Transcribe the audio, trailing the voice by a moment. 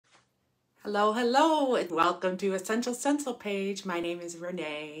Hello, hello, and welcome to Essential Stencil page. My name is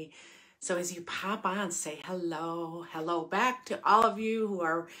Renee. So as you pop on, say hello, hello back to all of you who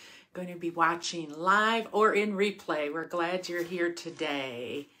are going to be watching live or in replay. We're glad you're here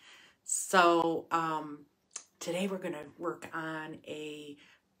today. So today we're going to work on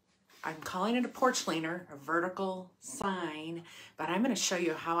I'm calling it a porch leaner, a vertical sign, but I'm going to show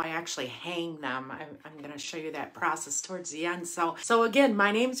you how I actually hang them. I'm going to show you that process towards the end. So again,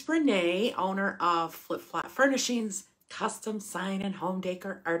 my name's Renee, owner of Flip Flop Furnishings, custom sign and home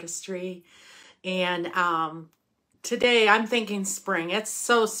decor artistry. And today I'm thinking spring. It's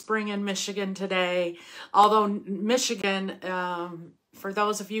so spring in Michigan today. Although Michigan, for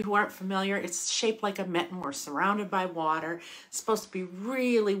those of you who aren't familiar, it's shaped like a mitten. We're surrounded by water. It's supposed to be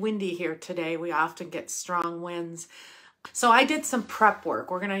really windy here today. We often get strong winds. So I did some prep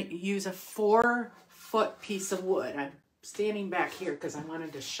work. We're going to use a 4-foot piece of wood. I'm standing back here because I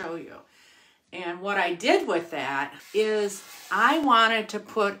wanted to show you. And what I did with that is I wanted to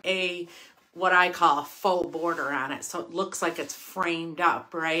put what I call a faux border on it, so it looks like it's framed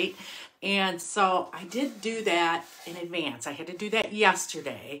up, right? And so I did do that in advance. I had to do that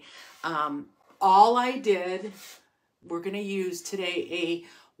yesterday. All I did, we're going to use today a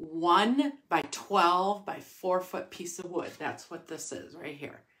 1 by 12 by 4-foot piece of wood. That's what this is right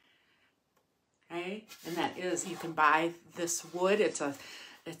here. Okay, and that is, you can buy this wood. It's a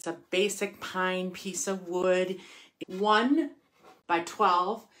basic pine piece of wood. 1 by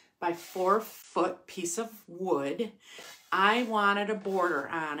 12 by 4-foot piece of wood. I wanted a border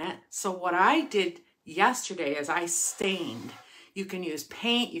on it. So what I did yesterday is I stained. You can use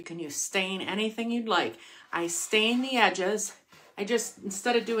paint, you can use stain, anything you'd like. I stained the edges.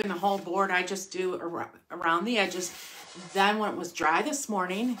 Instead of doing the whole board, I just do around the edges. Then when it was dry this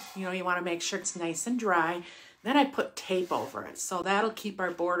morning, you want to make sure it's nice and dry. Then I put tape over it. So that'll keep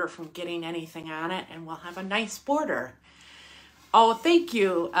our border from getting anything on it, and we'll have a nice border. Oh, thank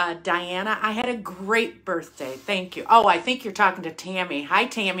you, Diana. I had a great birthday. Thank you. Oh, I think you're talking to Tammy. Hi,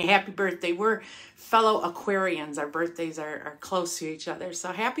 Tammy. Happy birthday. We're fellow Aquarians. Our birthdays are close to each other.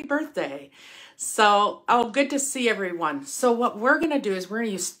 So happy birthday. So, good to see everyone. So what we're going to do is we're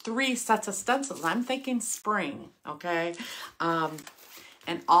going to use 3 sets of stencils. I'm thinking spring, okay?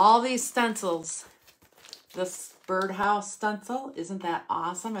 And all these stencils, this birdhouse stencil, isn't that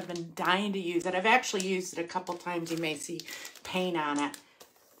awesome? I've been dying to use it. I've actually used it a couple times. You may see paint on it.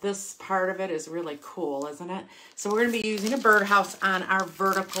 This part of it is really cool, isn't it? So we're going to be using a birdhouse on our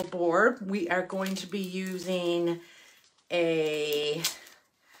vertical board. We are going to be using a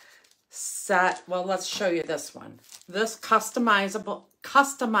set. Well, let's show you this one. This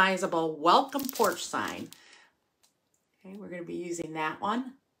customizable welcome porch sign. Okay, we're going to be using that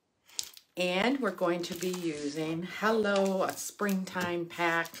one. And we're going to be using a springtime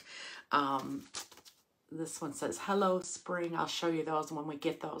pack. This one says Hello Spring. I'll show you those when we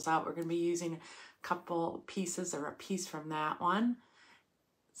get those out. We're going to be using a couple pieces or a piece from that one.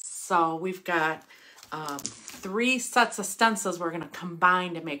 So we've got 3 sets of stencils we're going to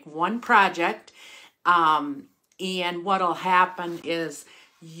combine to make one project. And what'll happen is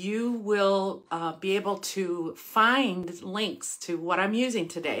you will be able to find links to what I'm using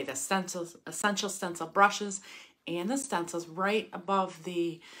today, the essential stencil brushes and the stencils right above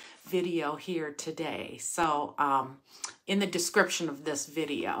the video here today. So in the description of this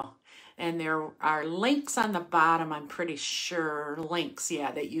video. And there are links on the bottom, I'm pretty sure,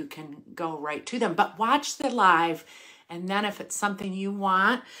 that you can go right to them. But watch the live, and then if it's something you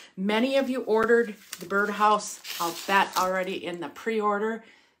want, many of you ordered the birdhouse, I'll bet, already in the pre-order.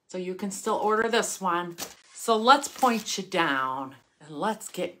 So you can still order this one. So let's point you down and let's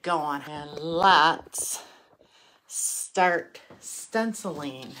get going. And let's start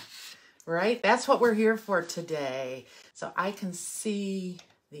stenciling, right? That's what we're here for today. So I can see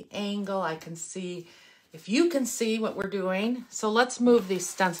the angle. I can see, if you can see what we're doing. So let's move these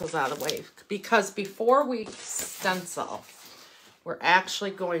stencils out of the way, because before we stencil, we're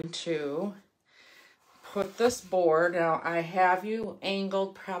actually going to put this board. Now I have you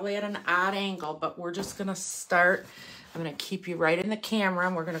angled probably at an odd angle, but we're just going to start. I'm going to keep you right in the camera,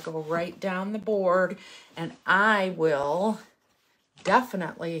 and we're going to go right down the board, and I will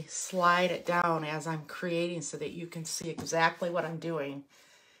definitely slide it down as I'm creating so that you can see exactly what I'm doing.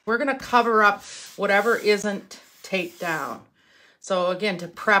 We're going to cover up whatever isn't taped down. So again, to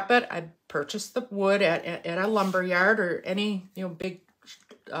prep it, I purchased the wood at a lumber yard or any big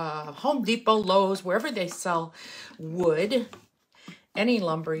Home Depot, Lowe's, wherever they sell wood, any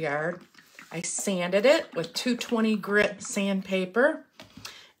lumber yard. I sanded it with 220 grit sandpaper,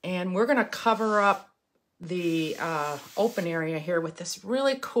 and we're going to cover up the open area here with this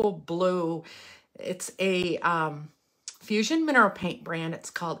really cool blue. It's a Fusion Mineral Paint brand. It's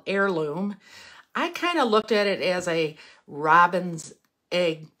called Heirloom. I kind of looked at it as a robin's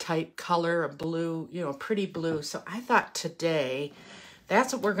egg type color, a blue, you know, pretty blue. So I thought today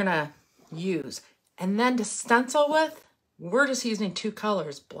that's what we're gonna use. And then to stencil with, we're just using two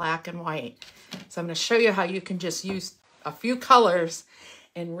colors, black and white. So I'm gonna show you how you can just use a few colors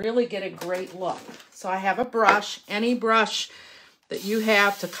and really get a great look. So I have a brush. Any brush that you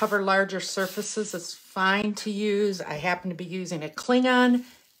have to cover larger surfaces is fine to use. I happen to be using a Klingon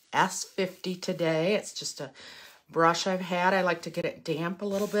S50 today. It's just a brush I've had. I like to get it damp a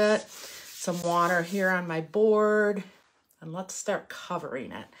little bit. Some water here on my board. And let's start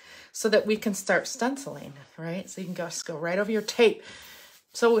covering it so that we can start stenciling, right? So you can just go right over your tape.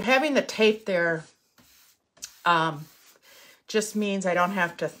 So having the tape there just means I don't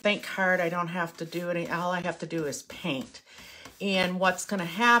have to think hard. I don't have to do any, all I have to do is paint. And what's gonna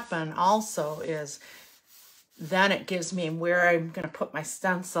happen also is then it gives me where I'm gonna put my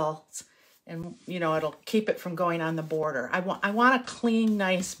stencils, and you know, it'll keep it from going on the border. I want a clean,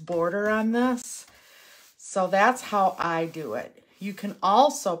 nice border on this. So that's how I do it. You can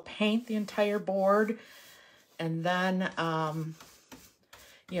also paint the entire board and then,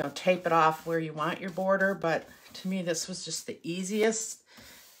 you know, tape it off where you want your border, but to me, this was just the easiest,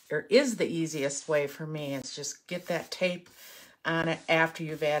 or is the easiest way for me. It's just get that tape on it after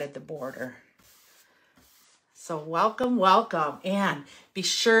you've added the border. So welcome, welcome. And be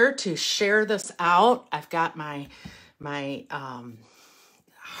sure to share this out. I've got my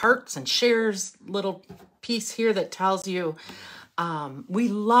hearts and shares little piece here that tells you we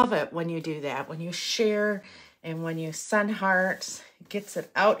love it when you do that. When you share and when you send hearts, it gets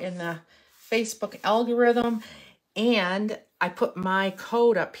it out in the Facebook algorithm. And I put my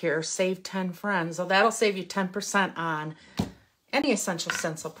code up here, save 10 friends. So that'll save you 10% on any Essential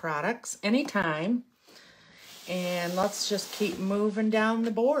Stencil products anytime. And let's just keep moving down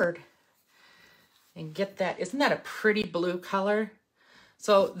the board and get that. Isn't that a pretty blue color?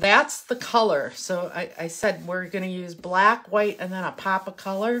 So that's the color. So I said we're going to use black, white, and then a pop of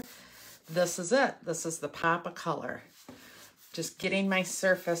color. This is it. This is the pop of color. Just getting my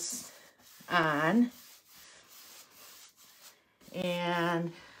surface on.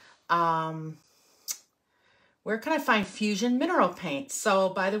 And where can I find Fusion Mineral Paint? So,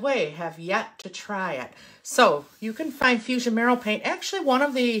 by the way, have yet to try it. So, you can find Fusion Mineral Paint. Actually, one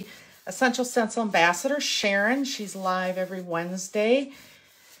of the Essential Stencil ambassadors, Sharon, she's live every Wednesday.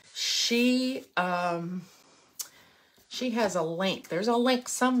 She has a link. There's a link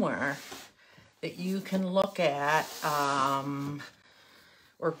somewhere that you can look at or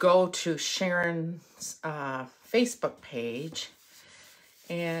go to Sharon's Facebook page.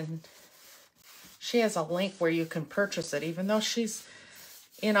 And she has a link where you can purchase it, even though she's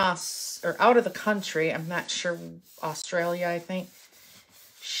in or out of the country. I'm not sure, Australia, I think.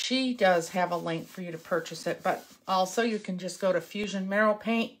 She does have a link for you to purchase it, but also you can just go to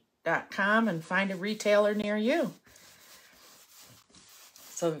fusionmineralpaint.com and find a retailer near you.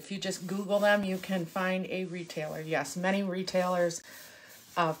 So if you just Google them, you can find a retailer. Yes, many retailers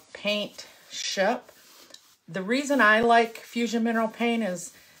of paint ship. The reason I like Fusion Mineral Paint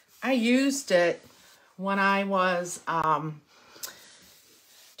is I used it when I was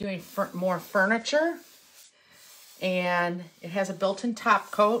doing more furniture, and it has a built-in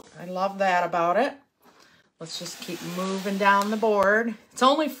top coat. I love that about it. Let's just keep moving down the board. It's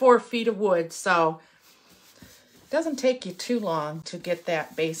only 4 feet of wood, so it doesn't take you too long to get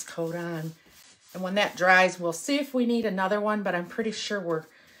that base coat on. And when that dries, we'll see if we need another one, but I'm pretty sure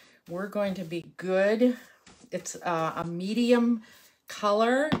we're going to be good. It's a medium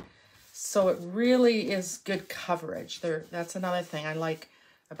color, so it really is good coverage. That's another thing I like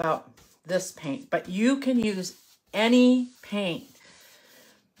about this paint. But you can use any paint.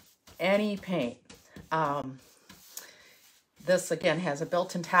 Any paint. This, again, has a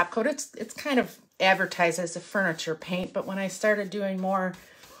built-in top coat. It's kind of advertised as a furniture paint, but when I started doing more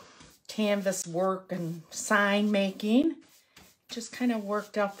canvas work and sign making, just kind of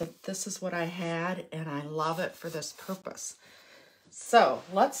worked out that this is what I had, and I love it for this purpose. So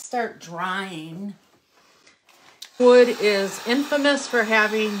let's start drying. Wood is infamous for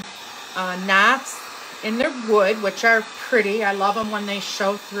having knots in their wood, which are pretty. I love them when they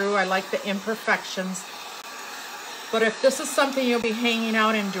show through. I like the imperfections. But if this is something you'll be hanging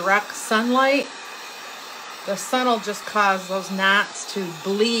out in direct sunlight, the sun will just cause those knots to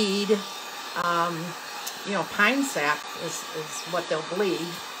bleed. You know, pine sap is what they'll bleed.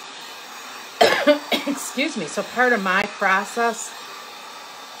 Excuse me. So part of my process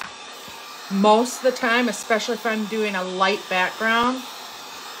most of the time, especially if I'm doing a light background,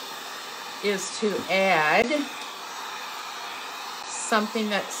 is to add something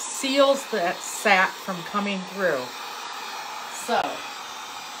that seals that sap from coming through. So,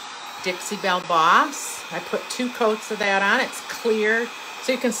 Dixie Belle Boss, I put 2 coats of that on. It's clear,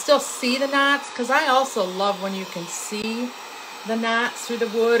 so you can still see the knots, because I also love when you can see the knots through the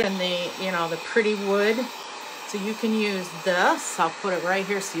wood and the, you know, the pretty wood. So you can use this. I'll put it right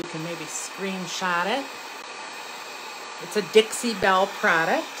here so you can maybe screenshot it. It's a Dixie Belle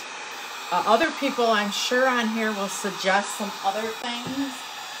product. Other people, I'm sure, on here will suggest some other things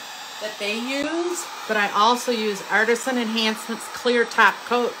that they use, but I also use Artisan Enhancement's Clear Top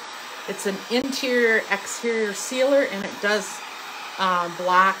Coat. It's an interior exterior sealer, and it does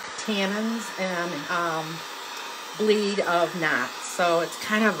block tannins and bleed of knots. So it's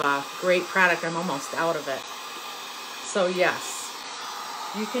kind of a great product. I'm almost out of it. So yes,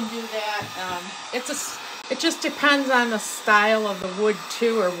 you can do that. It just depends on the style of the wood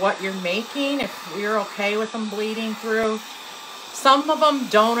too, or what you're making, if you're okay with them bleeding through. Some of them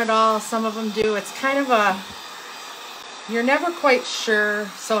don't at all, some of them do. It's kind of a, you're never quite sure.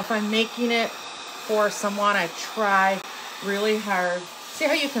 So if I'm making it for someone, I try really hard. See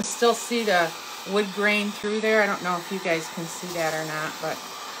how you can still see the wood grain through there? I don't know if you guys can see that or not, but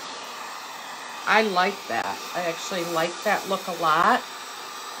I like that. I actually like that look a lot.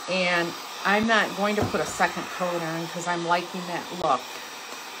 And I'm not going to put a second coat on because I'm liking that look.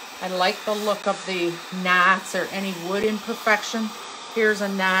 I like the look of the knots or any wood imperfection. Here's a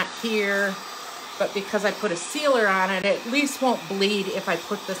knot here, but because I put a sealer on it, it at least won't bleed if I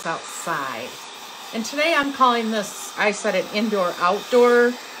put this outside. And today I'm calling this, I said, an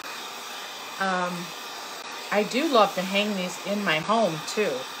indoor-outdoor. I do love to hang these in my home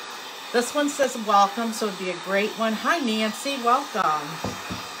too. This one says welcome, so it'd be a great one. Hi Nancy, welcome.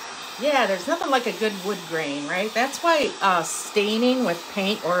 Yeah, there's nothing like a good wood grain, right? That's why staining with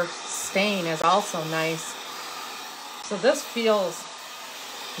paint or stain is also nice. So this feels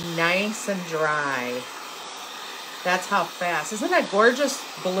nice and dry. That's how fast. Isn't that gorgeous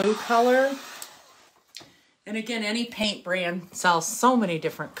blue color? And again, any paint brand sells so many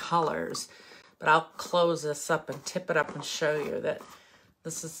different colors. But I'll close this up and tip it up and show you that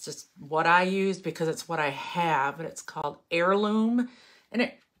this is just what I use because it's what I have. And it's called Heirloom.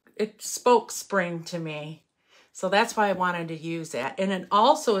 And it spoke spring to me. So that's why I wanted to use that. And it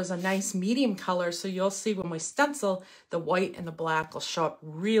also is a nice medium color. So you'll see when we stencil, the white and the black will show up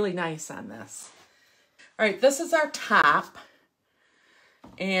really nice on this. All right, this is our top.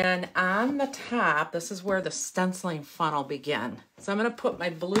 And on the top, this is where the stenciling fun will begin. So I'm going to put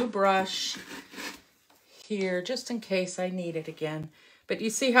my blue brush here just in case I need it again. But you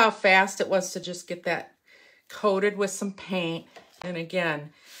see how fast it was to just get that coated with some paint. And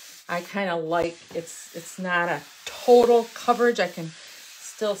again, I kind of like, it's not a total coverage. I can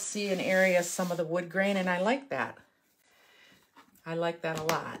still see an area, some of the wood grain, and I like that. I like that a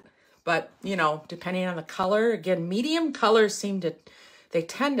lot. But, you know, depending on the color, again, medium colors seem to, they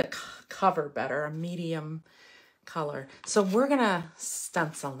tend to cover better, a medium color. So we're going to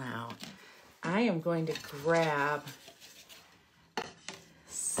stencil now. I am going to grab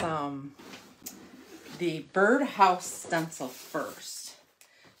the birdhouse stencil first.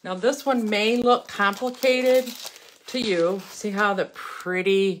 Now this one may look complicated to you. See how the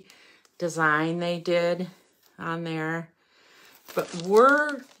pretty design they did on there? But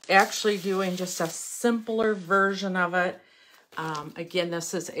we're actually doing just a simpler version of it. Again,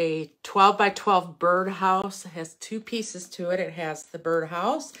 this is a 12 by 12 birdhouse. It has 2 pieces to it. It has the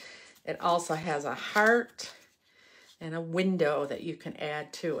birdhouse. It also has a heart and a window that you can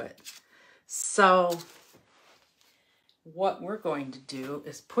add to it. So what we're going to do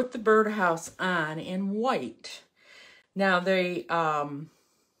is put the birdhouse on in white. Now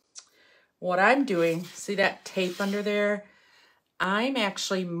what I'm doing, see that tape under there? I'm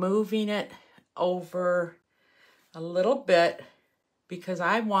actually moving it over a little bit because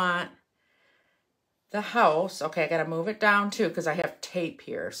I want the house, okay, I gotta move it down too because I have tape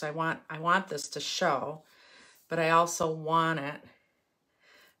here. So I want this to show, but I also want it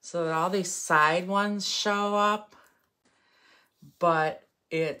so that all these side ones show up, but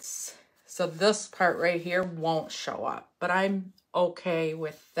so this part right here won't show up, but I'm okay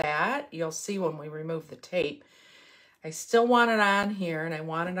with that. You'll see when we remove the tape. I still want it on here and I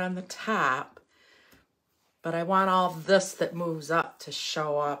want it on the top, but I want all this that moves up to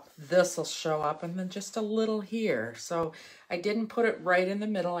show up. This will show up and then just a little here. So I didn't put it right in the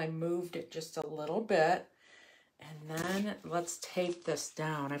middle. I moved it just a little bit. And then let's tape this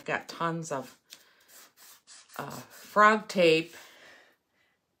down. I've got tons of frog tape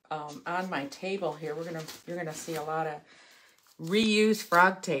on my table here. You're gonna see a lot of reused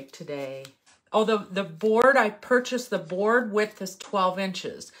frog tape today. Oh, the board, I purchased the board width is 12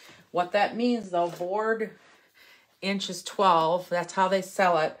 inches. What that means though, board inch is 12, that's how they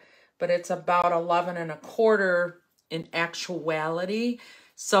sell it, but it's about 11 and a quarter in actuality.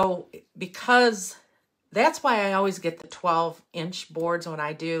 So because that's why I always get the 12-inch boards when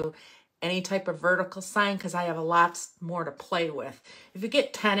I do any type of vertical sign, because I have a lot more to play with. If you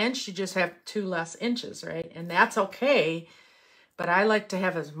get 10-inch, you just have 2 less inches, right? And that's okay. But I like to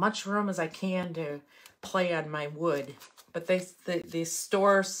have as much room as I can to play on my wood. But the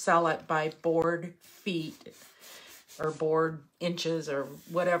stores sell it by board feet or board inches or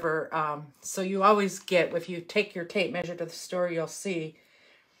whatever. So you always get, if you take your tape measure to the store, you'll see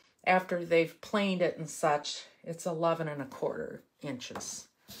after they've planed it and such, it's 11 and a quarter inches.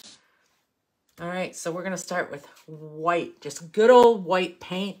 All right, so we're gonna start with white, just good old white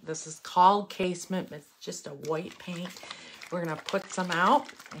paint. This is called casement, but it's just a white paint. We're gonna put some out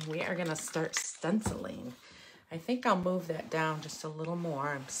and we are gonna start stenciling. I think I'll move that down just a little more.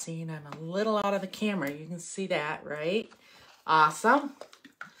 I'm seeing I'm a little out of the camera. You can see that, right? Awesome.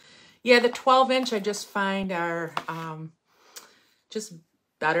 Yeah, the 12-inch I just find are just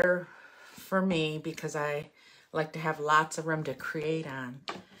better for me because I like to have lots of room to create on.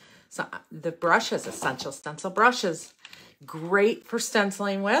 So the brushes, Essential Stencil brushes, great for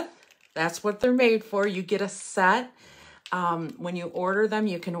stenciling with. That's what they're made for. You get a set. When you order them,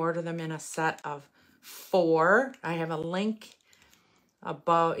 you can order them in a set of 4. I have a link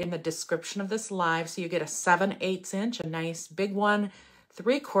above in the description of this live. So you get a 7/8 inch, a nice big one,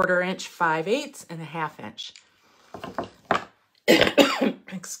 3/4 inch, 5/8, and a 1/2 inch.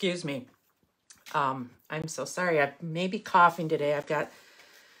 Excuse me. I'm so sorry. I may be coughing today. I've got,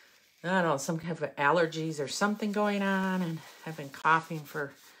 I don't know, some kind of allergies or something going on, and I've been coughing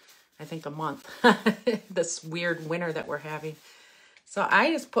for, I think, a month. This weird winter that we're having. So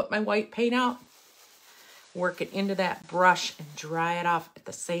I just put my white paint out, work it into that brush, and dry it off at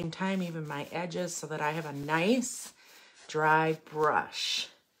the same time, even my edges, so that I have a nice dry brush.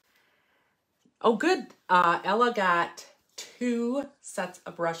 Oh, good. Ella got 2 sets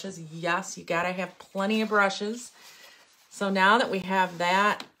of brushes. Yes, you gotta have plenty of brushes. So now that we have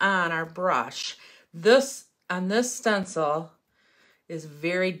that on our brush, on this stencil is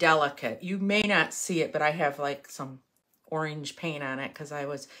very delicate. You may not see it, but I have like some orange paint on it because I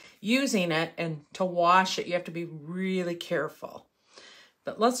was using it, and to wash it, you have to be really careful.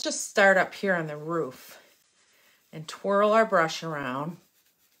 But let's just start up here on the roof and twirl our brush around,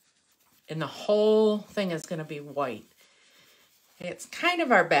 and the whole thing is gonna be white. It's kind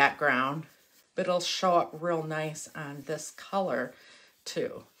of our background, but it'll show up real nice on this color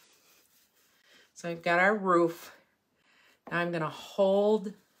too. So we've got our roof. Now I'm gonna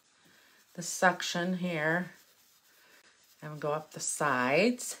hold the section here and go up the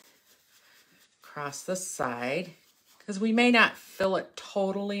sides, across the side, because we may not fill it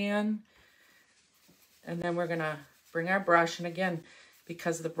totally in. And then we're gonna bring our brush, and again,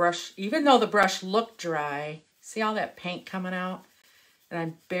 because the brush, even though the brush looked dry, see all that paint coming out? And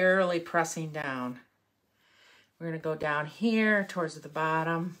I'm barely pressing down. We're gonna go down here towards the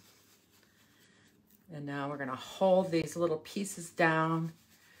bottom. And now we're gonna hold these little pieces down.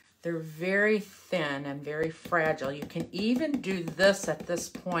 They're very thin and very fragile. You can even do this at this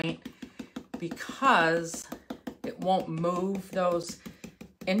point because it won't move those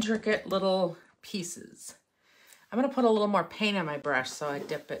intricate little pieces. I'm gonna put a little more paint on my brush, so I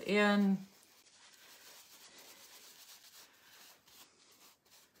dip it in.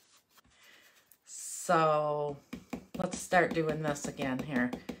 So let's start doing this again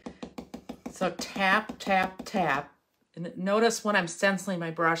here. So tap, tap, tap. And notice when I'm stenciling,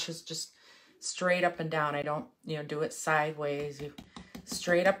 my brush is just straight up and down. I don't, do it sideways. You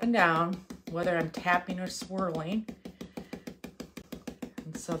straight up and down, whether I'm tapping or swirling.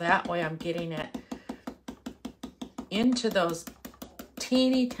 And so that way I'm getting it into those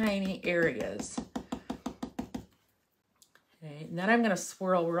teeny tiny areas. Okay, and then I'm gonna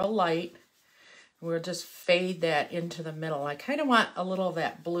swirl real light. We'll just fade that into the middle. I kind of want a little of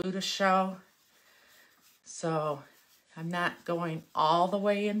that blue to show. So I'm not going all the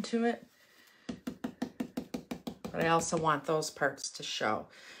way into it, but I also want those parts to show.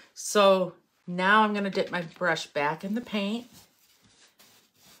 So now I'm gonna dip my brush back in the paint.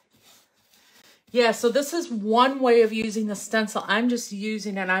 Yeah, so this is one way of using the stencil. I'm just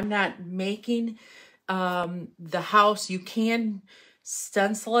using it. I'm not making the house. You can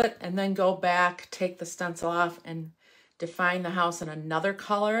stencil it and then go back, take the stencil off, and define the house in another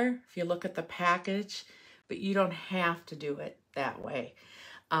color if you look at the package, but you don't have to do it that way.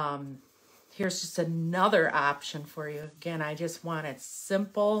 Here's just another option for you. Again, I just want it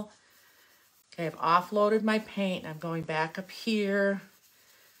simple. Okay, I've offloaded my paint. I'm going back up here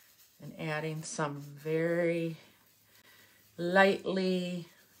and adding some very lightly.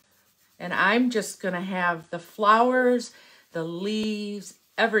 And I'm just going to have the flowers, the leaves,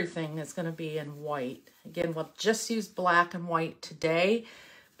 everything is going to be in white. Again, we'll just use black and white today,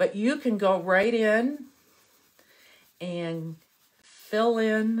 but you can go right in and fill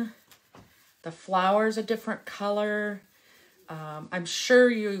in the flowers a different color. I'm sure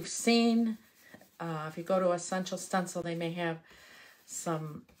you've seen, if you go to Essential Stencil, they may have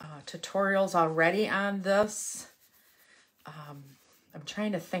some tutorials already on this. I'm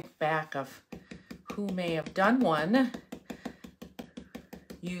trying to think back of who may have done one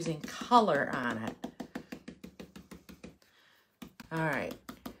using color on it. All right,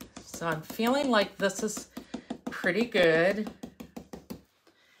 so I'm feeling like this is pretty good.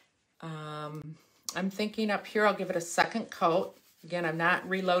 I'm thinking up here I'll give it a second coat. Again, I'm not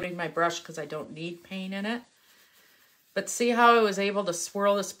reloading my brush because I don't need paint in it. But see how I was able to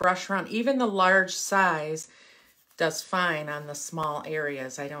swirl this brush around? Even the large size does fine on the small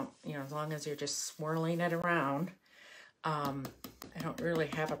areas. I don't, you know, as long as you're just swirling it around. I don't really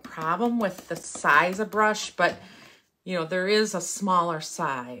have a problem with the size of brush, but, you know, there is a smaller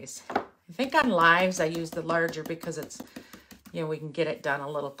size. I think on lives I use the larger because it's, you know, we can get it done a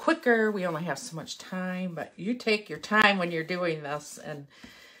little quicker. We only have so much time, but you take your time when you're doing this and,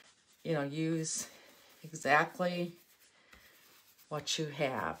 you know, use exactly what you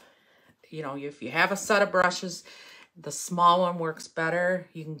have. You know, if you have a set of brushes, the small one works better.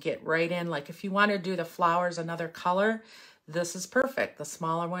 You can get right in. Like if you want to do the flowers another color, this is perfect. The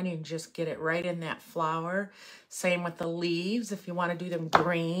smaller one, you can just get it right in that flower. Same with the leaves if you want to do them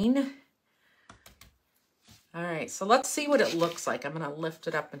green. All right, so let's see what it looks like. I'm going to lift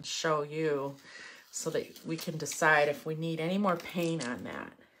it up and show you so that we can decide if we need any more paint on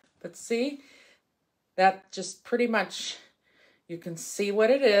that. But see, that just pretty much, you can see what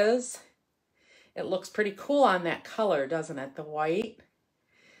it is. It looks pretty cool on that color, doesn't it? The white.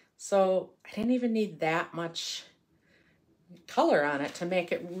 So I didn't even need that much color on it to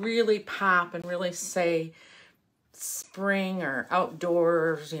make it really pop and really say spring or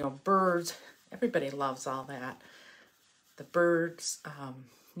outdoors, you know, birds. Everybody loves all that. The birds,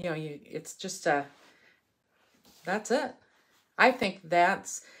 you know, it's just that's it. I think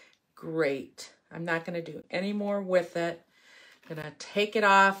that's great. I'm not going to do any more with it. I'm going to take it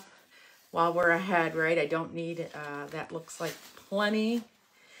off while we're ahead, right? I don't need, that looks like plenty.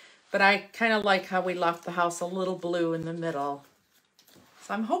 But I kind of like how we left the house a little blue in the middle.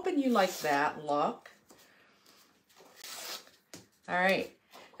 So I'm hoping you like that look. All right.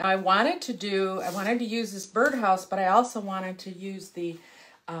 Now I wanted to use this birdhouse, but I also wanted to use the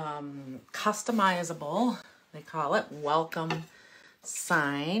customizable, they call it, welcome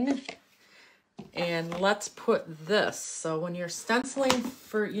sign. And let's put this. So when you're stenciling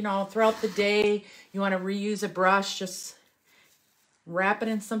for, you know, throughout the day, you want to reuse a brush, just wrap it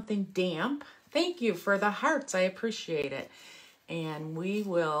in something damp. Thank you for the hearts. I appreciate it. And we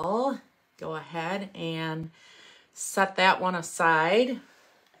will go ahead and set that one aside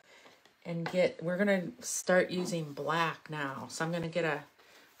and we're going to start using black now. So I'm going to get a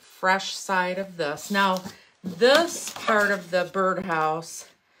fresh side of this. Now, this part of the birdhouse,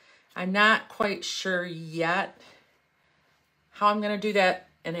 I'm not quite sure yet how I'm going to do that.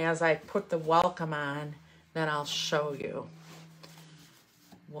 And as I put the welcome on, then I'll show you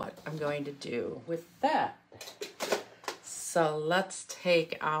what I'm going to do with that. So let's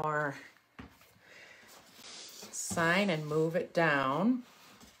take our sign and move it down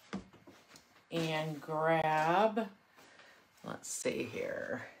and grab, let's see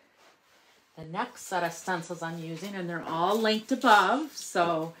here, the next set of stencils I'm using, and they're all linked above.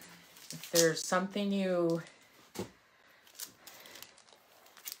 So if there's something you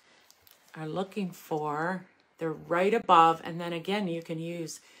are looking for, they're right above. And then again, you can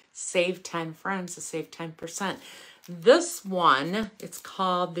use Save 10 Friends to save 10%. This one, it's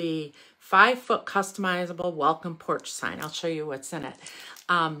called the 5-foot customizable welcome porch sign. I'll show you what's in it.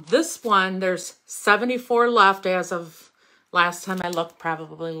 This one, there's 74 left as of last time I looked,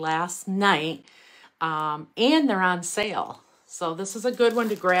 probably last night. And they're on sale. So this is a good one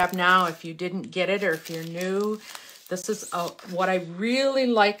to grab now if you didn't get it or if you're new. This is what I really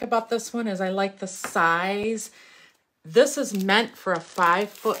like about this one is I like the size. This is meant for a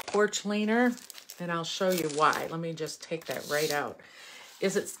 5-foot porch leaner, and I'll show you why. Let me just take that right out.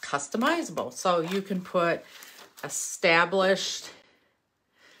 It's customizable. So you can put established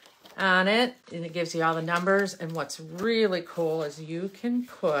on it, and it gives you all the numbers. And what's really cool is you can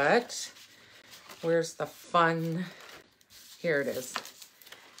put, where's the fun, here it is.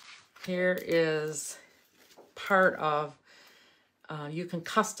 Here is part of, you can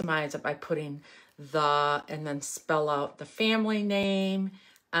customize it by putting the, and then spell out the family name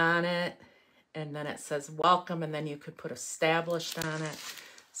on it. And then it says welcome, and then you could put established on it.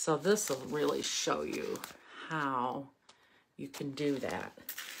 So this will really show you how you can do that.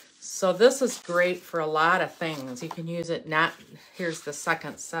 So this is great for a lot of things. You can use it not, here's the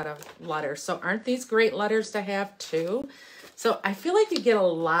second set of letters. So aren't these great letters to have too? So I feel like you get a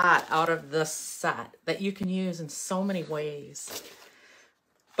lot out of this set that you can use in so many ways.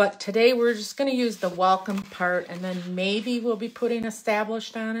 But today we're just going to use the welcome part, and then maybe we'll be putting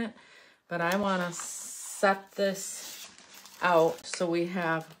established on it. But I want to set this out so we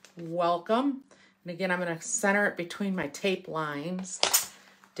have welcome. And again, I'm going to center it between my tape lines.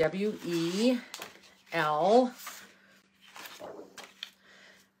 WELCOME.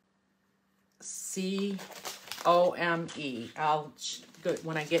 I'll go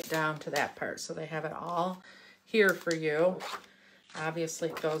when I get down to that part. So they have it all here for you. Obviously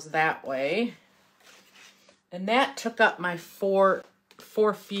it goes that way. And that took up my four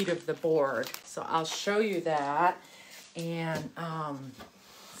feet of the board. So I'll show you that and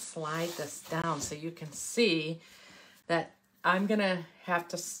slide this down so you can see that I'm gonna have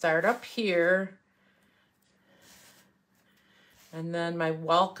to start up here, and then my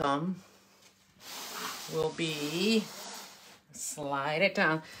welcome will be, slide it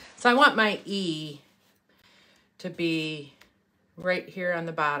down. So I want my E to be right here on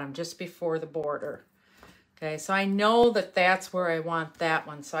the bottom, just before the border. Okay, so I know that that's where I want that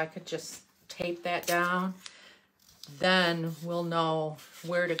one, so I could just tape that down. Then we'll know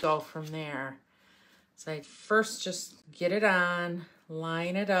where to go from there. So I first just get it on,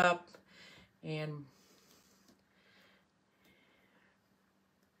 line it up, and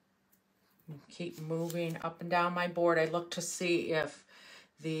keep moving up and down my board. I look to see if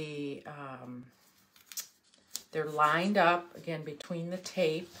the they're lined up, again, between the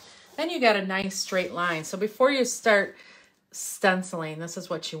tape. Then you got a nice straight line. So before you start stenciling, this is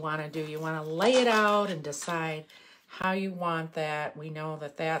what you want to do. You want to lay it out and decide how you want that. We know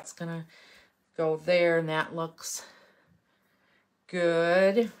that that's going to go there, and that looks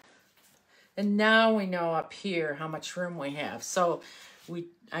good. And now we know up here how much room we have. So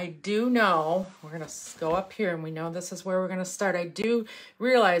I do know we're going to go up here, and we know this is where we're going to start. I do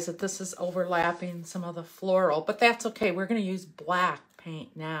realize that this is overlapping some of the floral, but that's okay. We're going to use black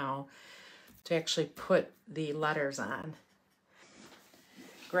paint now to actually put the letters on.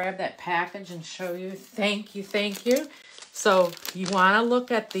 Grab that package and show you. Thank you, thank you. So you want to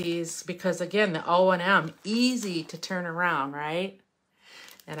look at these because, again, the O and M, easy to turn around, right?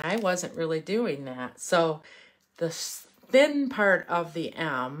 And I wasn't really doing that. So the thin part of the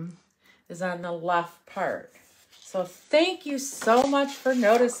M is on the left part. So thank you so much for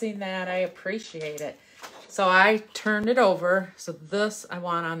noticing that. I appreciate it. So I turned it over. So this I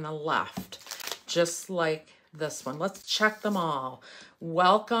want on the left, just like this one. Let's check them all.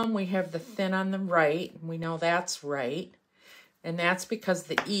 Welcome, we have the thin on the right. We know that's right. And that's because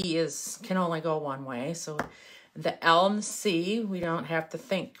the E can only go one way. So the L and the C, we don't have to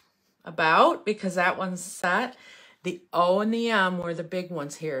think about because that one's set. The O and the M were the big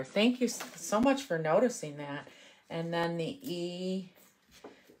ones here. Thank you so much for noticing that. And then the E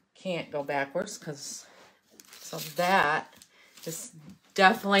can't go backwards so that is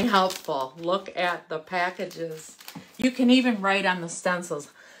definitely helpful. Look at the packages. You can even write on the stencils,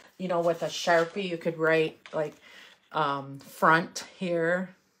 you know, with a Sharpie, you could write like front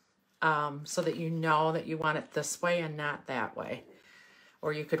here so that you know that you want it this way and not that way.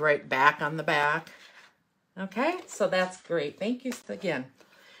 Or you could write back on the back. Okay, so that's great. Thank you again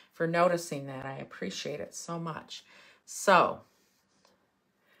for noticing that. I appreciate it so much. So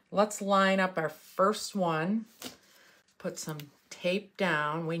let's line up our first one. Put some tape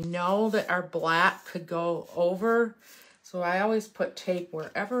down. We know that our black could go over, so I always put tape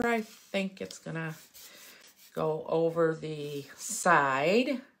wherever I think it's gonna go over the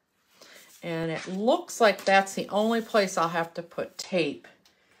side. And it looks like that's the only place I'll have to put tape.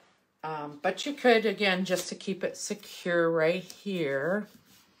 But you could, again, just to keep it secure right here.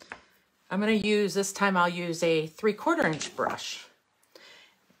 I'm gonna use, this time I'll use a 3/4 inch brush.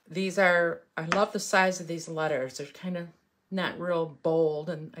 These are, I love the size of these letters. They're kind of not real bold.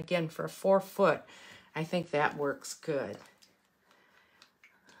 And again, for a 4 foot, I think that works good.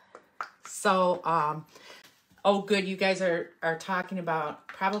 So, oh good, you guys are talking about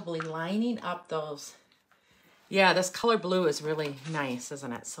probably lining up those Yeah, this color blue is really nice,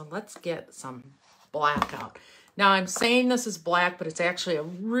 isn't it? So let's get some black out. Now I'm saying this is black, but it's actually a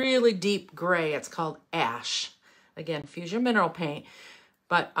really deep gray. It's called ash. Again, Fusion Mineral Paint.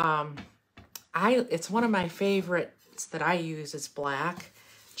 But it's one of my favorites that I use is black,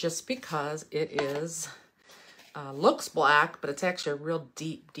 just because it is looks black, but it's actually a real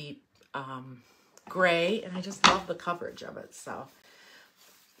deep gray, and I just love the coverage of it. So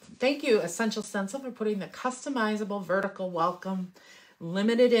thank you, Essential Stencil, for putting the customizable vertical welcome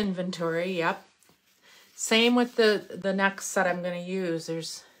limited inventory. Yep. Same with the next set I'm going to use.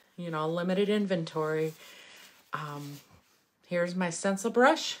 There's, you know, limited inventory. Here's my stencil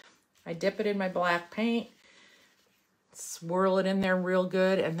brush. I dip it in my black paint, swirl it in there real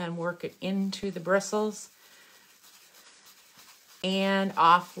good, and then work it into the bristles and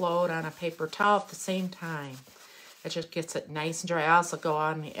offload on a paper towel at the same time. It just gets it nice and dry. I also go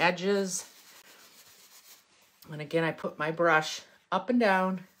on the edges. And again, I put my brush up and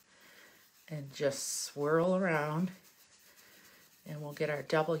down and just swirl around. And we'll get our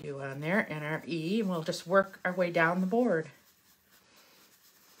W on there and our E, and we'll just work our way down the board.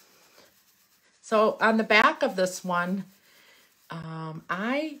 So on the back of this one,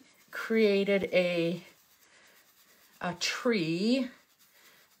 I created a tree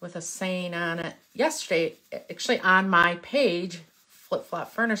with a saying on it yesterday, actually on my page, Flip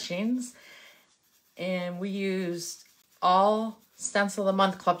Flop Furnishings, and we used all Stencil of the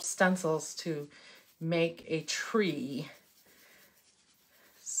Month Club stencils to make a tree.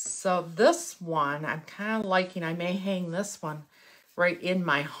 So this one, I'm kind of liking, I may hang this one right in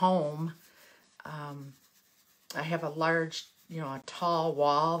my home. I have a large, you know, a tall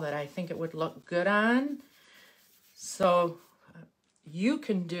wall that I think it would look good on. So you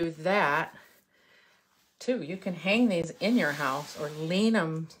can do that too. You can hang these in your house or lean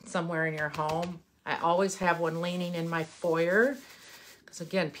them somewhere in your home. I always have one leaning in my foyer because,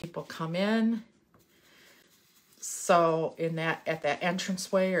 again, people come in. So at that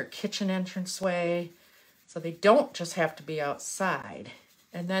entranceway or kitchen entranceway, so they don't just have to be outside.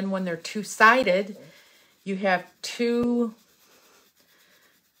 And then when they're two-sided, you have two,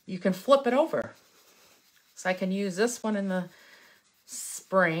 you can flip it over. So I can use this one in the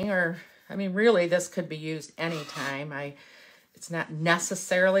spring, or, I mean, really this could be used anytime. It's not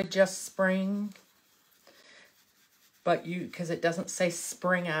necessarily just spring, but because it doesn't say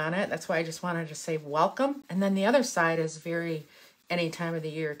spring on it, that's why I just wanted to say welcome. And then the other side is very any time of the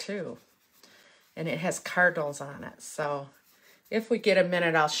year too. And it has cardinals on it. So if we get a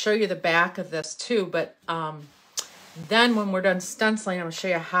minute, I'll show you the back of this too. But then when we're done stenciling, I'm going to show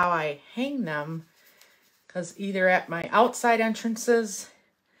you how I hang them. Because either at my outside entrances,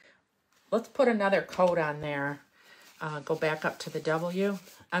 let's put another coat on there. Go back up to the W.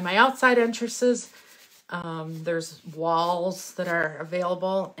 On my outside entrances, there's walls that are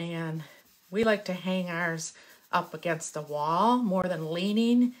available, and we like to hang ours up against a wall more than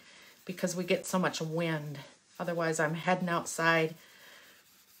leaning because we get so much wind. Otherwise, I'm heading outside,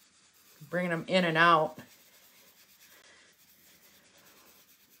 bringing them in and out.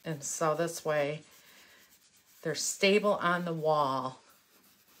 And so this way, they're stable on the wall.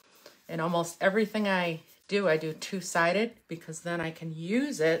 And almost everything I do two-sided because then I can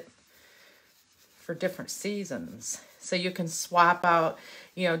use it for different seasons. So you can swap out,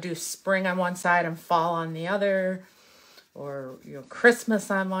 you know, do spring on one side and fall on the other, or, you know, Christmas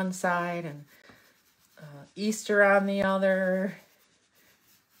on one side and Easter on the other.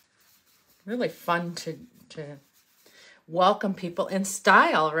 Really fun to welcome people in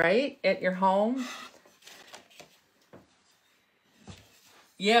style, right? At your home.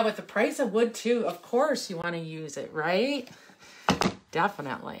 Yeah, with the price of wood too, of course you want to use it, right?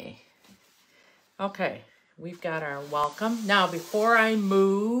 Definitely. Okay, we've got our welcome. Now, before I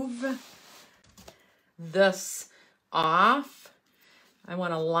move this off, I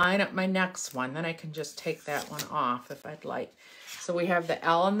want to line up my next one. Then I can just take that one off if I'd like. So we have the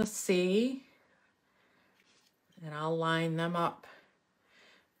L and the C. And I'll line them up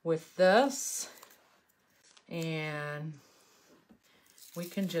with this. And we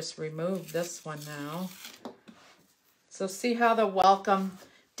can just remove this one now. So see how the welcome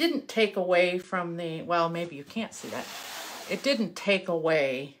didn't take away from the, well, maybe you can't see that. It didn't take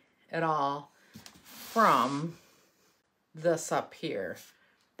away at all from this up here.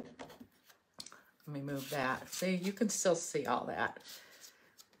 Let me move that. See, you can still see all that.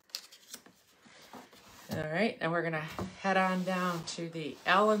 All right, and we're gonna head on down to the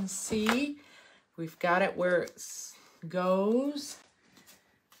L and C. We've got it where it goes.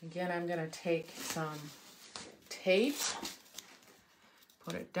 Again, I'm gonna take some tape,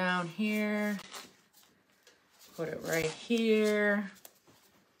 put it down here, put it right here.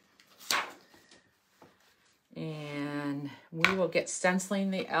 And we will get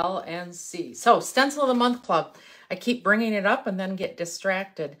stenciling the L and C. So, Stencil of the Month Club. I keep bringing it up and then get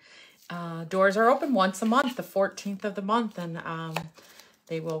distracted. Doors are open once a month, the 14th of the month, and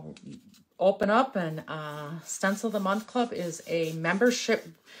they will open up. And Stencil of the Month Club is a membership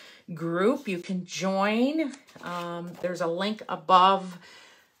group you can join. There's a link above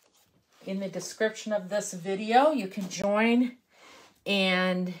in the description of this video. You can join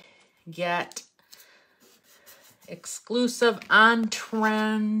and get exclusive,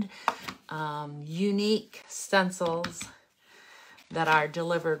 on-trend, unique stencils that are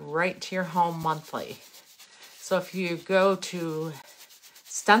delivered right to your home monthly. So if you go to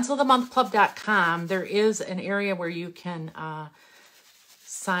stencilthemonthclub.com, there is an area where you can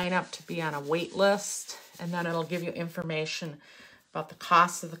sign up to be on a wait list, and then it'll give you information about the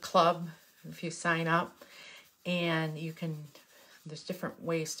cost of the club if you sign up. And you can, there's different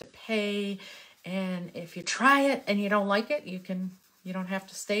ways to pay. And if you try it and you don't like it, you don't have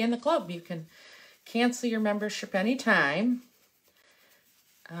to stay in the club. You can cancel your membership anytime.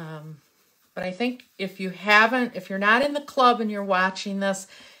 But I think if you're not in the club and you're watching this,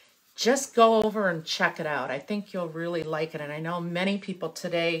 just go over and check it out. I think you'll really like it. And I know many people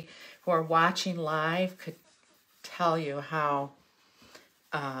today who are watching live could tell you how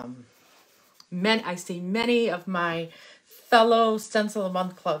I see many of my fellow Stencil of the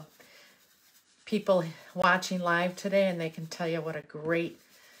Month Club people watching live today, and they can tell you what a great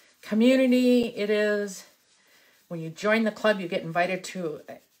community it is. When you join the club, you get invited to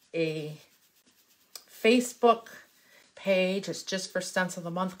a Facebook page. It's just for Stencil of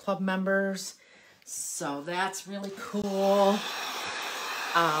the Month Club members. So that's really cool.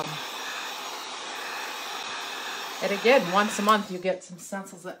 And again, once a month you get some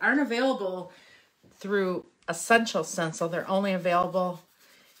stencils that aren't available through Essential Stencil. They're only available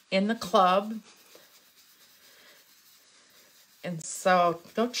in the club. And so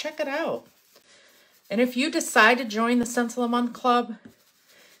go check it out. And if you decide to join the Stencil of the Month Club,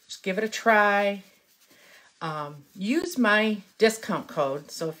 just give it a try. Use my discount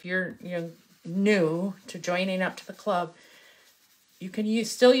code. So if you're new to joining up to the club, you can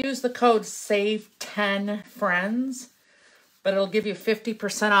still use the code SAVE10FRIENDS, but it'll give you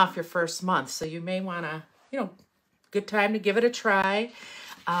 50% off your first month. So you may want to, good time to give it a try.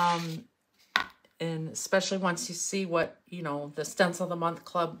 And especially once you see what, the Stencil of the Month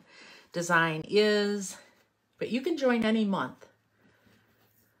Club design is. But you can join any month.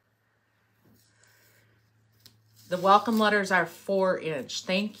 The welcome letters are 4-inch.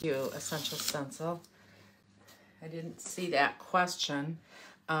 Thank you, Essential Stencil. I didn't see that question.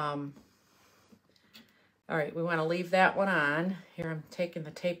 All right, we want to leave that one on. Here, I'm taking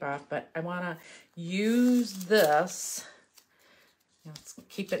the tape off, but I want to use this. Let's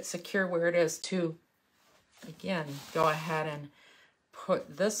keep it secure where it is to, again, go ahead and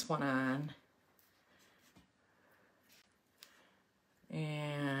put this one on.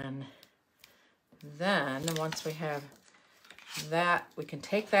 And then once we have that, we can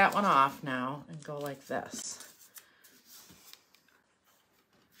take that one off now and go like this.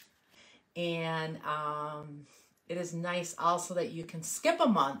 And it is nice also that you can skip a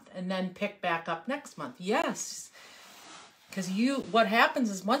month and then pick back up next month. Yes, because what happens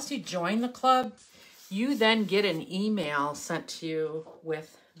is once you join the club, you then get an email sent to you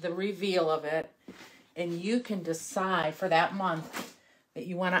with the reveal of it, and you can decide for that month that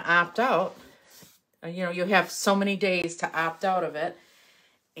you want to opt out. You have so many days to opt out of it,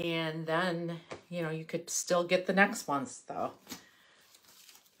 and then, you could still get the next ones, though.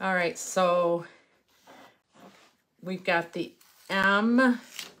 All right, so we've got the M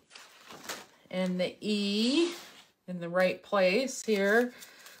and the E in the right place here.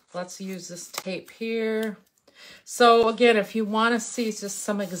 Let's use this tape here. So again, if you want to see just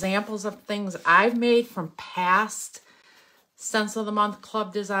some examples of things I've made from past Stencil of the Month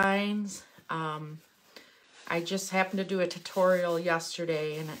Club designs, I just happened to do a tutorial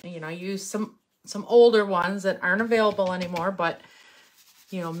yesterday, and I used some older ones that aren't available anymore, but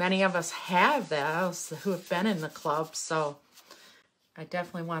many of us have those who have been in the club, so I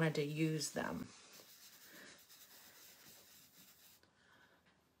definitely wanted to use them.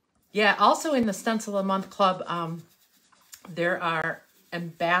 Yeah, also in the Stencil of the Month Club, there are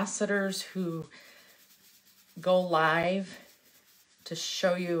ambassadors who go live to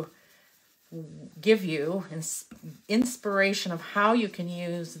show you, give you inspiration of how you can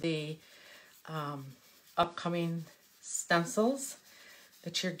use the upcoming stencils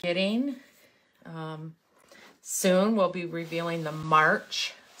that you're getting. Soon we'll be revealing the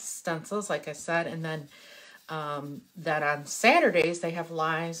March stencils, like I said, and then that on Saturdays they have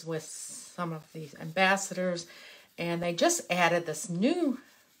lives with some of these ambassadors, and they just added this new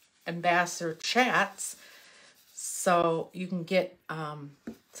ambassador chats, so you can get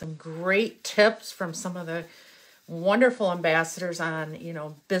some great tips from some of the wonderful ambassadors on, you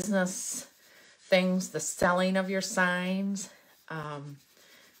know, business things, the selling of your signs,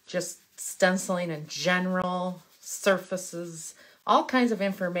 just stenciling in general, surfaces, all kinds of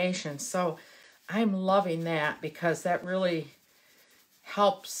information. So I'm loving that because that really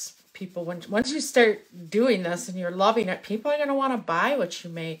helps people. Once you start doing this and you're loving it, people are going to want to buy what you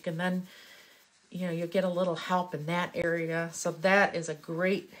make, and then, you know, you'll get a little help in that area. So that is a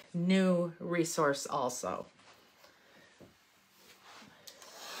great new resource also.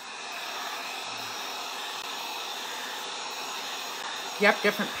 Yep,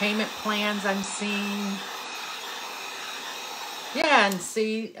 different payment plans I'm seeing. Yeah, and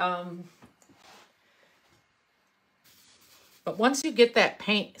see, but once you get that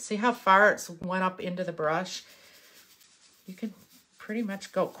paint, see how far it's went up into the brush? You can pretty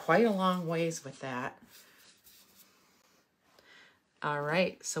much go quite a long ways with that. All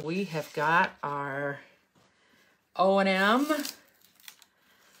right, so we have got our O&M.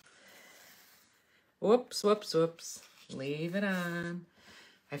 Whoops, whoops, whoops. Leave it on.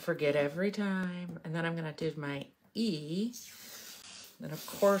 I forget every time. And then I'm going to do my E. Then, of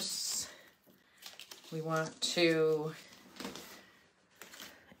course, we want to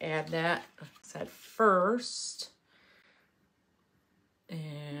add that first.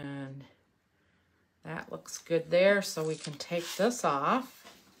 And that looks good there. So we can take this off.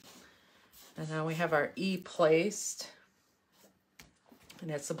 And now we have our E placed.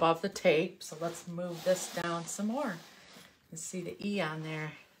 And it's above the tape. So let's move this down some more. You see the E on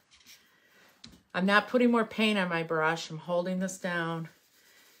there. I'm not putting more paint on my brush. I'm holding this down.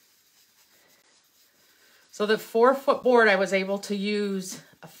 So the 4-foot board, I was able to use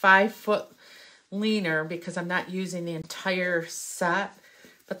a 5-foot leaner because I'm not using the entire set.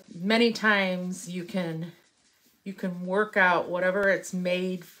 But many times you can work out whatever it's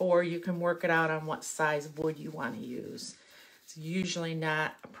made for. You can work it out on what size wood you want to use. It's usually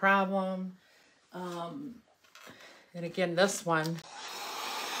not a problem. And again, this one,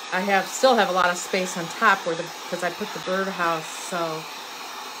 I still have a lot of space on top because I put the birdhouse, so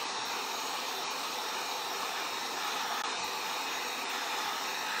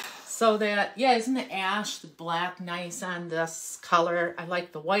that, yeah, isn't the ash, the black, nice on this color? I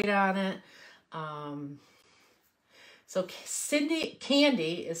like the white on it. So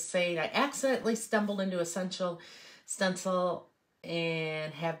Candy is saying, I accidentally stumbled into Essential Stencil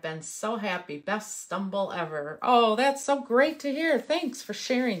and have been so happy. Best stumble ever. Oh, that's so great to hear. Thanks for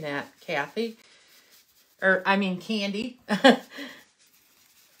sharing that, Kathy. Candy.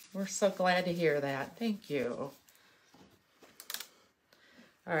 We're so glad to hear that. Thank you.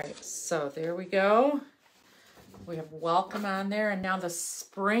 All right, so there we go. We have welcome on there, and now the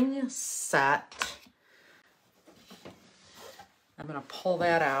spring set. I'm going to pull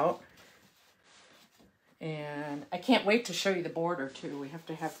that out. And I can't wait to show you the border too. We have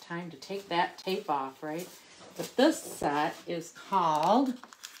to have time to take that tape off, right? But this set is called,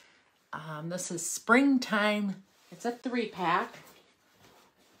 this is Springtime. It's a 3-pack.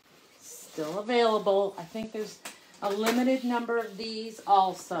 Still available. I think there's a limited number of these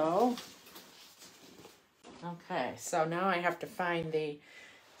also. Okay, so now I have to find the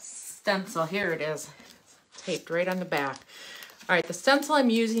stencil. Here it is. It's taped right on the back. All right, the stencil I'm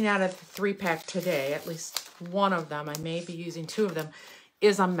using out of the 3-pack today, at least one of them, I may be using 2 of them,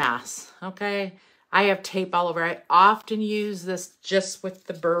 is a mess, okay? I have tape all over. I often use this just with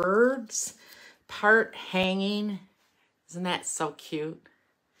the birds part hanging. Isn't that so cute?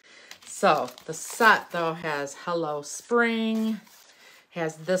 So the set, though, has Hello Spring,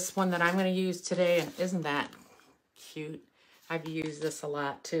 has this one that I'm going to use today, and isn't that cute? I've used this a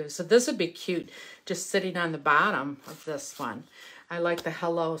lot too. So this would be cute just sitting on the bottom of this one. I like the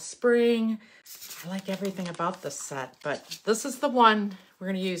Hello Spring. I like everything about this set, but this is the one we're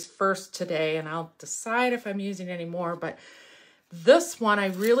going to use first today, and I'll decide if I'm using any more. But this one I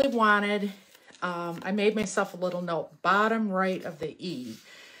really wanted, I made myself a little note, bottom right of the E.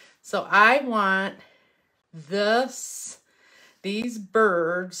 So I want these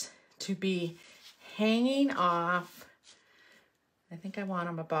birds to be hanging off. I think I want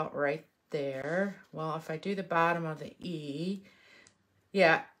them about right there. Well, if I do the bottom of the E,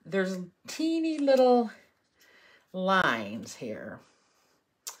 yeah, there's teeny little lines here.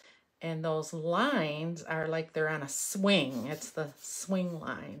 And those lines are like they're on a swing. It's the swing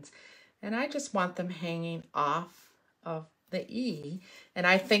lines. And I just want them hanging off of the E. And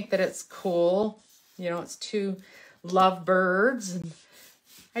I think that it's cool You know, it's two lovebirds. And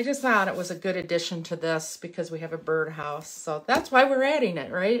I just thought it was a good addition to this because we have a birdhouse. So that's why we're adding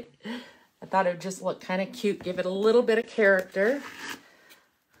it, right? I thought it would just look kind of cute, give it a little bit of character.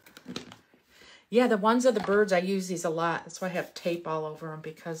 Yeah, the ones of the birds, I use these a lot. That's why I have tape all over them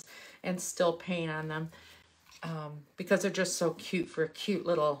and still paint on them because they're just so cute for a cute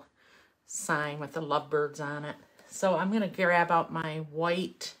little sign with the lovebirds on it. So I'm going to grab out my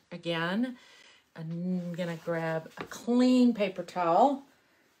white again. I'm going to grab a clean paper towel.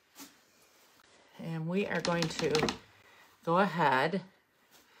 And we are going to go ahead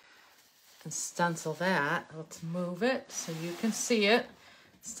and stencil that. Let's move it so you can see it.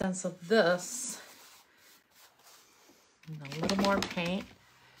 Stencil this. And a little more paint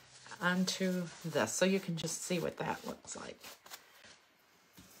onto this so you can just see what that looks like.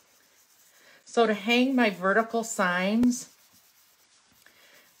 So to hang my vertical signs,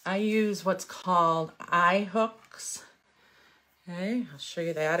 I use what's called eye hooks. Okay, I'll show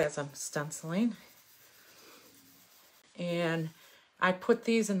you that as I'm stenciling. And I put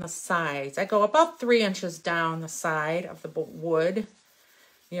these in the sides. I go about 3 inches down the side of the wood.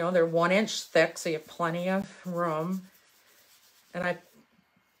 You know, they're 1 inch thick, so you have plenty of room. And I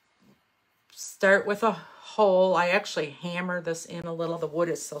start with a hole. I actually hammer this in a little. The wood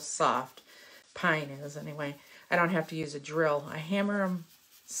is so soft. Pine is anyway. I don't have to use a drill. I hammer them,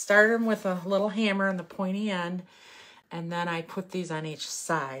 start them with a little hammer on the pointy end, and then I put these on each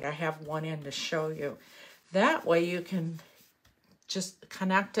side. I have one end to show you. That way you can just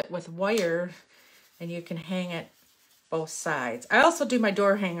connect it with wire and you can hang it both sides. I also do my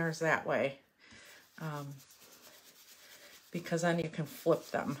door hangers that way because then you can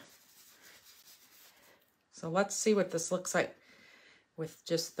flip them. So let's see what this looks like with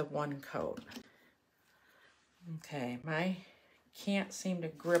just the one coat. Okay, my can't seem to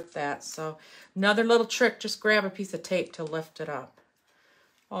grip that, so another little trick, just grab a piece of tape to lift it up.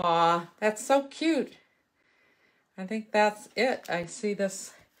 Aw, that's so cute. I think that's it. I see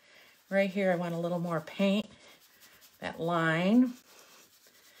this right here. I want a little more paint. That line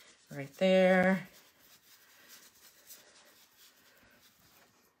right there.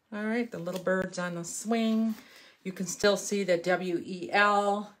 All right, the little birds on the swing. You can still see the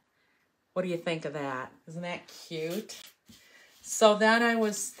W-E-L. What do you think of that? Isn't that cute? So then I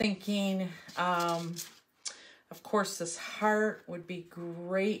was thinking, of course, this heart would be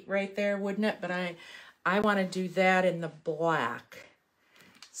great right there, wouldn't it? But I want to do that in the black.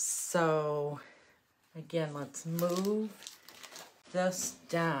 So, again, let's move this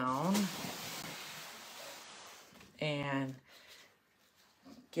down and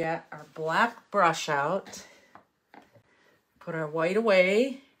get our black brush out. Put our white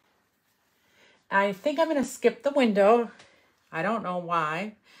away. I think I'm going to skip the window. I don't know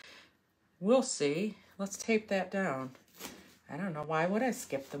why. We'll see. Let's tape that down. I don't know. Why would I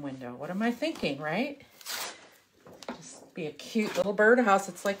skip the window? What am I thinking, right? Just be a cute little birdhouse.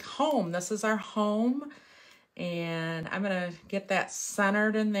 It's like home. This is our home. And I'm going to get that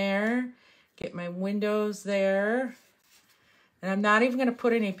centered in there. Get my windows there. And I'm not even going to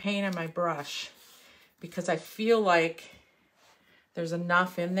put any paint on my brush because I feel like there's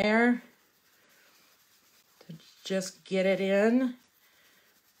enough in there to just get it in.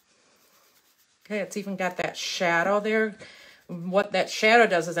 Okay, it's even got that shadow there. What that shadow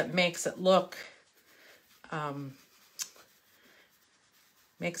does is it makes it look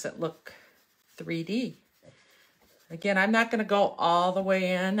 3D. Again, I'm not going to go all the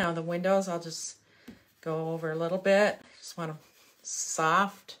way in. Now the windows, I'll just go over a little bit. Just want a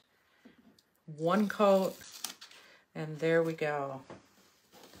soft one coat, and there we go.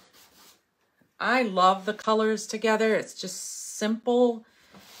 I love the colors together. It's just simple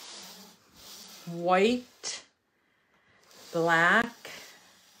white, black,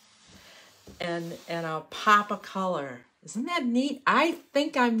 and a pop of color. Isn't that neat? I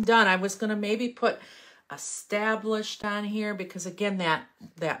think I'm done. I was going to maybe put established on here because, again,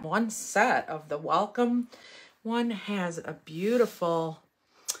 that one set of the welcome one has a beautiful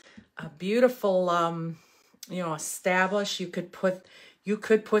you know, established. You could put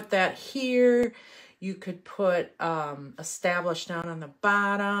that here. You could put established down on the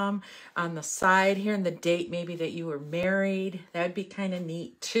bottom, on the side here, and the date maybe that you were married. That'd be kind of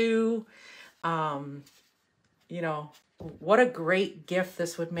neat too. You know, what a great gift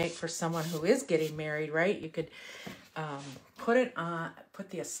this would make for someone who is getting married, right? You could put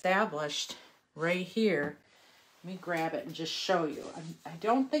the established right here. Let me grab it and just show you. I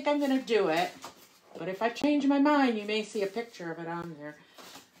don't think I'm going to do it, but if I change my mind, you may see a picture of it on there.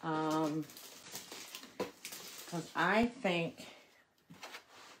 Because I think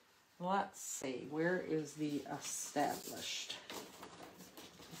let's see, where is the established?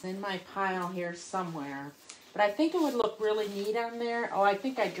 It's in my pile here somewhere. But I think it would look really neat on there. Oh, I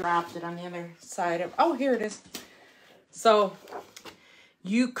think I dropped it on the other side of, oh, here it is. So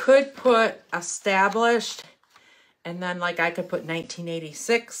you could put established, and then like I could put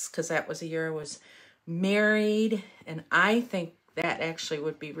 1986 because that was the year I was married. And I think that actually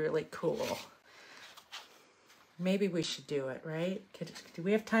would be really cool. Maybe we should do it, right? Do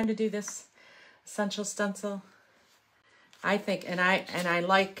we have time to do this essential stencil? I think, and I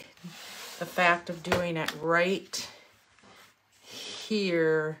like the fact of doing it right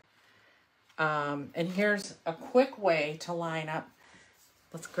here. And here's a quick way to line up.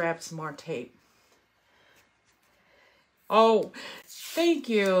 Let's grab some more tape. Oh, thank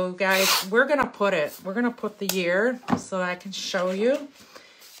you guys. We're gonna put the year so I can show you.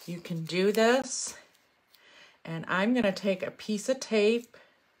 You can do this. And I'm gonna take a piece of tape,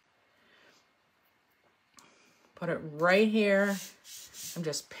 put it right here. I'm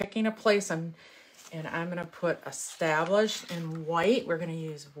just picking a place, and I'm gonna put established in white. We're gonna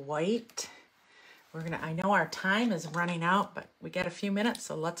use white. I know our time is running out, but we got a few minutes,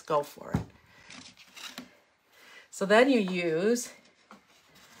 so let's go for it. So then you use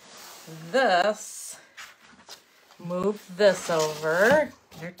this, move this over,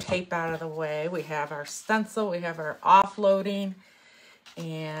 get our tape out of the way. We have our stencil, we have our offloading,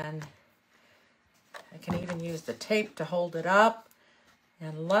 and I can even use the tape to hold it up.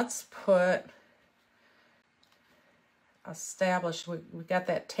 And let's put established. We got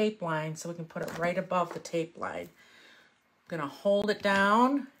that tape line, so we can put it right above the tape line. I'm gonna hold it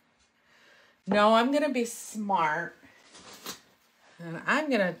down. No, I'm gonna be smart, and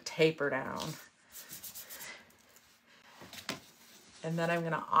I'm gonna taper down. And then I'm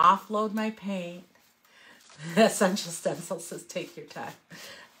gonna offload my paint. Essential Stencil says take your time.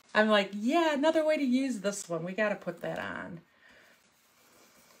 I'm like, yeah, another way to use this one. We gotta put that on.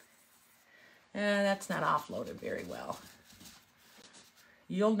 And that's not offloaded very well.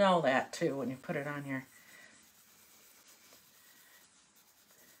 You'll know that too when you put it on here.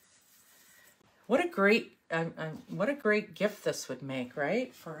 What a great gift this would make,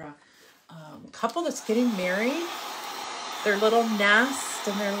 right? For a couple that's getting married, their little nest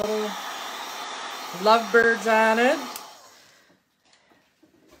and their little lovebirds on it.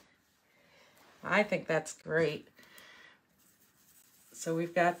 I think that's great. So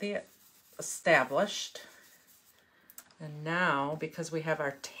we've got the established. And now, because we have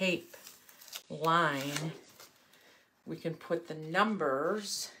our tape line, we can put the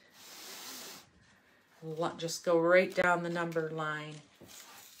numbers, just go right down the number line.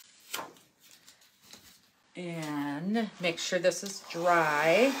 And make sure this is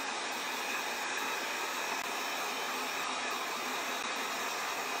dry.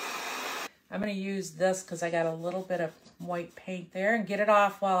 I'm going to use this because I got a little bit of white paint there, and get it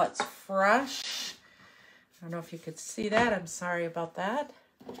off while it's fresh. I don't know if you could see that. I'm sorry about that.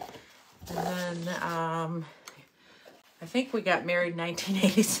 And then I think we got married in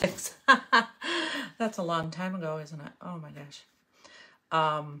 1986. That's a long time ago, isn't it? Oh my gosh.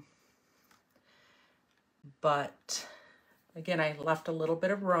 But again, I left a little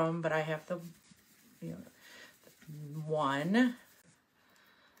bit of room, but I have the, one.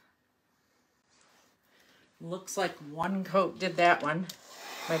 Looks like one coat did that one.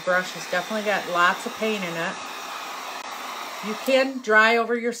 My brush has definitely got lots of paint in it. You can dry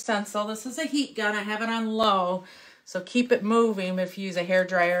over your stencil. This is a heat gun. I have it on low, so keep it moving. If you use a hair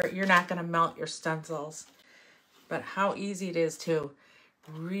dryer, you're not going to melt your stencils. But how easy it is to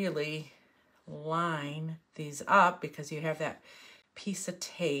really line these up because you have that piece of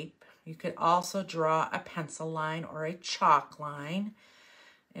tape. You could also draw a pencil line or a chalk line.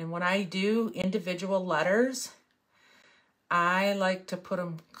 And when I do individual letters, I like to put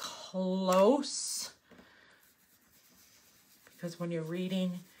them close, because when you're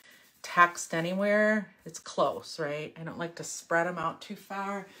reading text anywhere, it's close, right? I don't like to spread them out too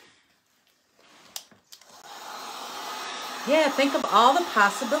far. Yeah, think of all the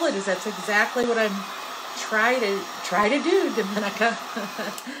possibilities. That's exactly what I'm trying to do, Dominica.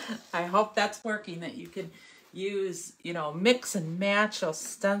 I hope that's working, that you can use, mix and match those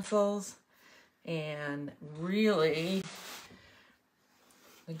stencils, and really,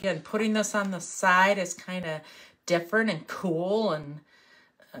 again, putting this on the side is kind of different and cool, and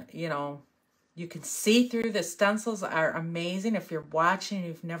you can see through. The stencils are amazing. If you're watching,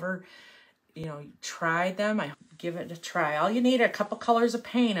 you've never tried them, I give it a try. All you need are a couple colors of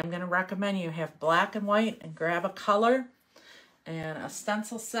paint. I'm going to recommend you have black and white, and grab a color and a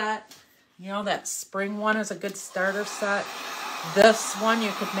stencil set. That spring one is a good starter set. This one,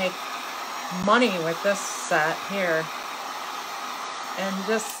 you could make money with this set here. And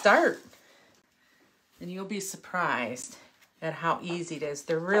just start. And you'll be surprised at how easy it is.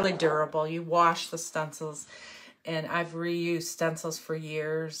 They're really durable. You wash the stencils, and I've reused stencils for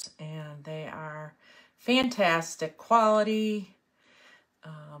years, and they are fantastic quality.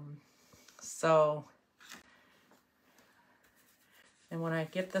 And when I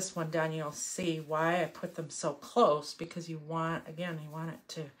get this one done, you'll see why I put them so close, because you want, again,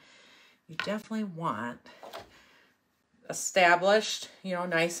 you definitely want established,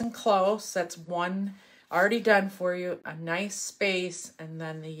 nice and close. That's one already done for you, a nice space, and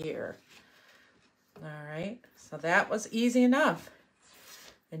then the year. All right, so that was easy enough.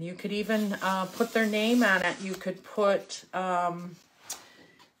 And you could even put their name on it. You could put,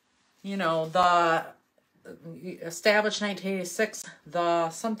 the established 1986,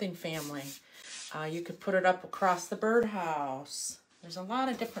 the something family. You could put it up across the birdhouse. There's a lot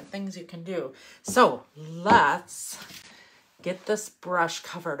of different things you can do. So let's get this brush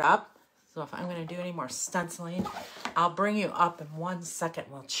covered up. So if I'm going to do any more stenciling, I'll bring you up in 1 second.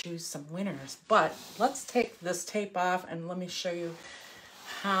 We'll choose some winners. But let's take this tape off and let me show you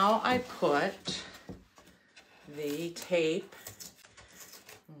how I put the tape,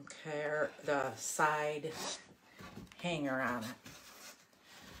 or the side hanger on it.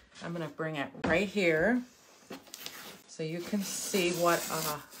 I'm going to bring it right here so you can see what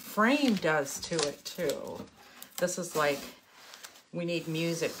a frame does to it too. This is like, we need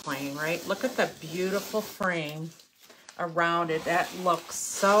music playing, right? Look at the beautiful frame around it. That looks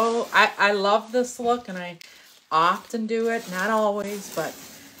so, I love this look, and I often do it, not always, but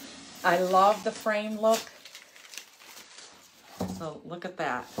I love the frame look. So look at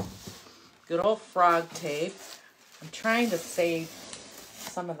that. Good old frog tape. I'm trying to save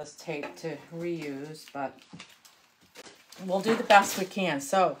some of this tape to reuse, but we'll do the best we can.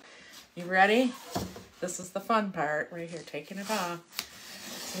 So, you ready? This is the fun part right here, taking it off.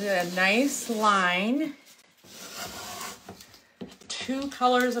 So a nice line. 2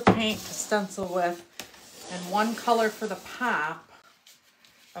 colors of paint to stencil with, and 1 color for the pop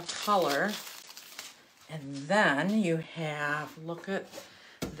of color. And then you have, look at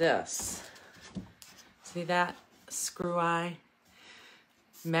this. See that screw eye?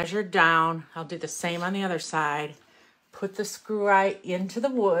 Measured down. I'll do the same on the other side. Put the screw eye into the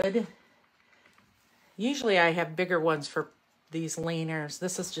wood. Usually I have bigger ones for these leaners.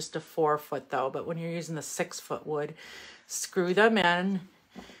 This is just a 4-foot though, but when you're using the 6-foot wood, screw them in.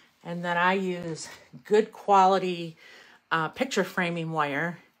 And then I use good quality picture framing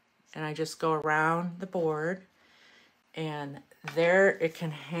wire, and I just go around the board, and there it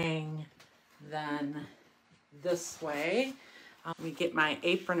can hang then this way. Let me get my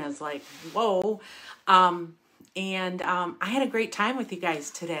apron is like, whoa. I had a great time with you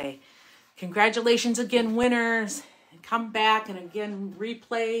guys today. Congratulations again, winners. Come back and again,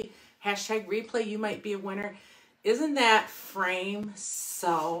 replay, #replay, you might be a winner. Isn't that frame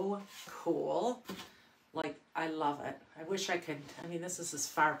so cool? Like, I love it. I wish I could, this is as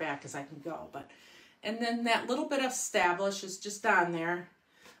far back as I can go, but, and then that little bit of establish is just on there.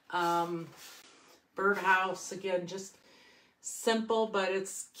 Birdhouse, again, just simple, but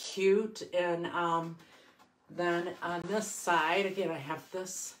it's cute. And then on this side, again, I have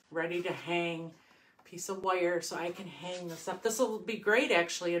this ready to hang piece of wire so I can hang this up. This will be great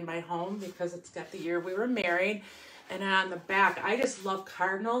actually in my home because it's got the year we were married. And on the back, I just love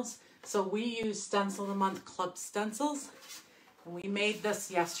cardinals. So we use Stencil of the Month Club stencils. And we made this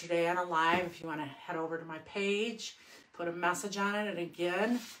yesterday on a live. If you want to head over to my page, put a message on it. And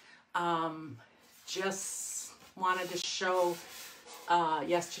again, just wanted to show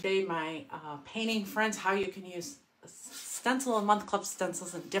yesterday my painting friends how you can use Stencil of the Month Club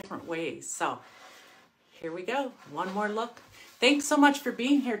stencils in different ways. So here we go. One more look. Thanks so much for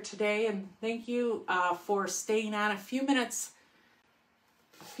being here today, and thank you for staying on a few minutes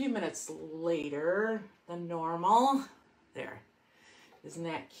later than normal. There. Isn't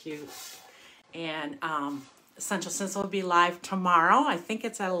that cute? And Essential Stencil will be live tomorrow. I think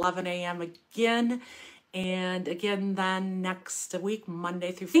it's at 11 a.m. again. And again, then next week,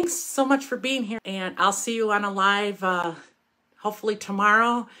 Monday through Friday. Thanks so much for being here. And I'll see you on a live, hopefully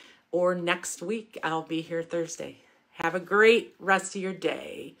tomorrow or next week. I'll be here Thursday. Have a great rest of your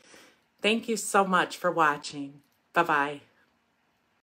day. Thank you so much for watching. Bye-bye.